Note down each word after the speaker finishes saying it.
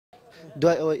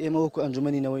دوای ئەوە ئێمە وەکو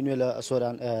ئەنجومەنی نەوەی نوێ لە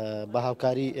سۆران بە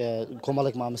هاوکاری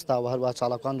کۆمەڵێک مامۆستا و هەروە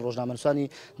چاڵکان و ڕۆژنامەنووسانی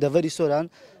دەڤەری سۆران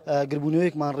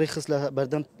گربوونەوەیەکمان ڕێخست لە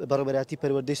بەردەم بەڕێوەبەراتی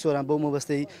پەروەردەی سۆران بەو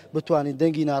مەبەستەی بتوانین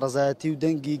دەنگی ناڕەزایەتی و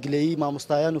دەنگی گلەیی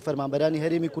مامۆستایان و فەرمانبەرانی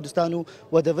هەرێمی کوردستان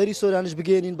و دەڤەری سۆرانش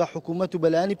بگەێنین بە حکوومەت و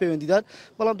بەلایانی پەیوەندیدار.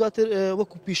 بەڵام دواتر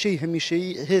وەکو پیشەی هەمیشەیی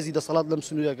هێزی دەسەڵات لەم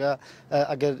سنوورەکە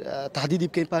ئەگەر تهدیدی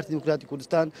بکەین پارتی دموکراتی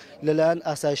کوردستان لەلایەن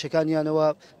ئاسایشەکانیانەوە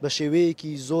بە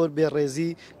شێوەیەکی زۆر بێڕێزی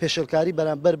پێشەلکاری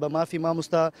بەرامبەر بە مافی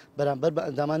مامۆستا، بەرامبەر بە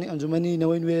ئەندامانی ئەنجومەنی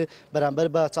نەوەی نوێ، بەرامبەر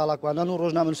بە چاڵاکوانان و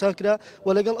ڕۆژنامەنووسان کرا و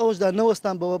لەگەڵ ئەوەشدا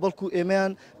نەوەستان بەوە بەڵکو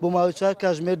ئێمەیان بۆ ماوەی 4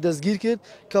 کاتژمێر دەستگیر کرد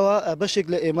کەوا بەشێک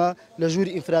لە ئێمە لە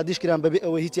ژووری ئینفرادیش کران بەبێ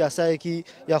ئەوە هیچ یاسایەکی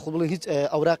یاخۆ بڵێن هیچ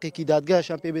ئەوراقێکی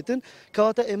دادگایشان پێ بێتن،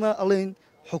 کەواتە ئێمە ئەڵێن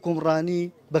حکومڕانی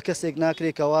بە کەسێک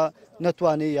ناکرێتەوە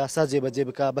نەتوانێت یاسا جێبەجێ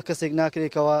بکە، بە کەسێک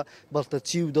ناکرێتەوە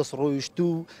بەڵتەچی و دەسڕۆیشت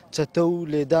و چەتە و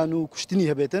لێدان و کوشتنی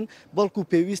هەبێتن، بەڵکو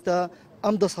پێویستە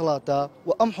ئەم دەسەڵاتە و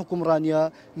ئەم حکومڕانیە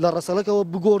لە ڕەسەڵەکەەوە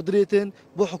بگۆڕدرێتن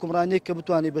بۆ حکومڕانێک کە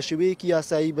بتوانێت بە شێوەیەکی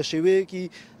یاسایی بە شێوەیەکی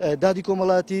دادی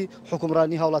کۆمەڵاتی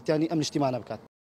حکومڕانی هاوڵاتیانی ئەم نیشتیمانە بکات.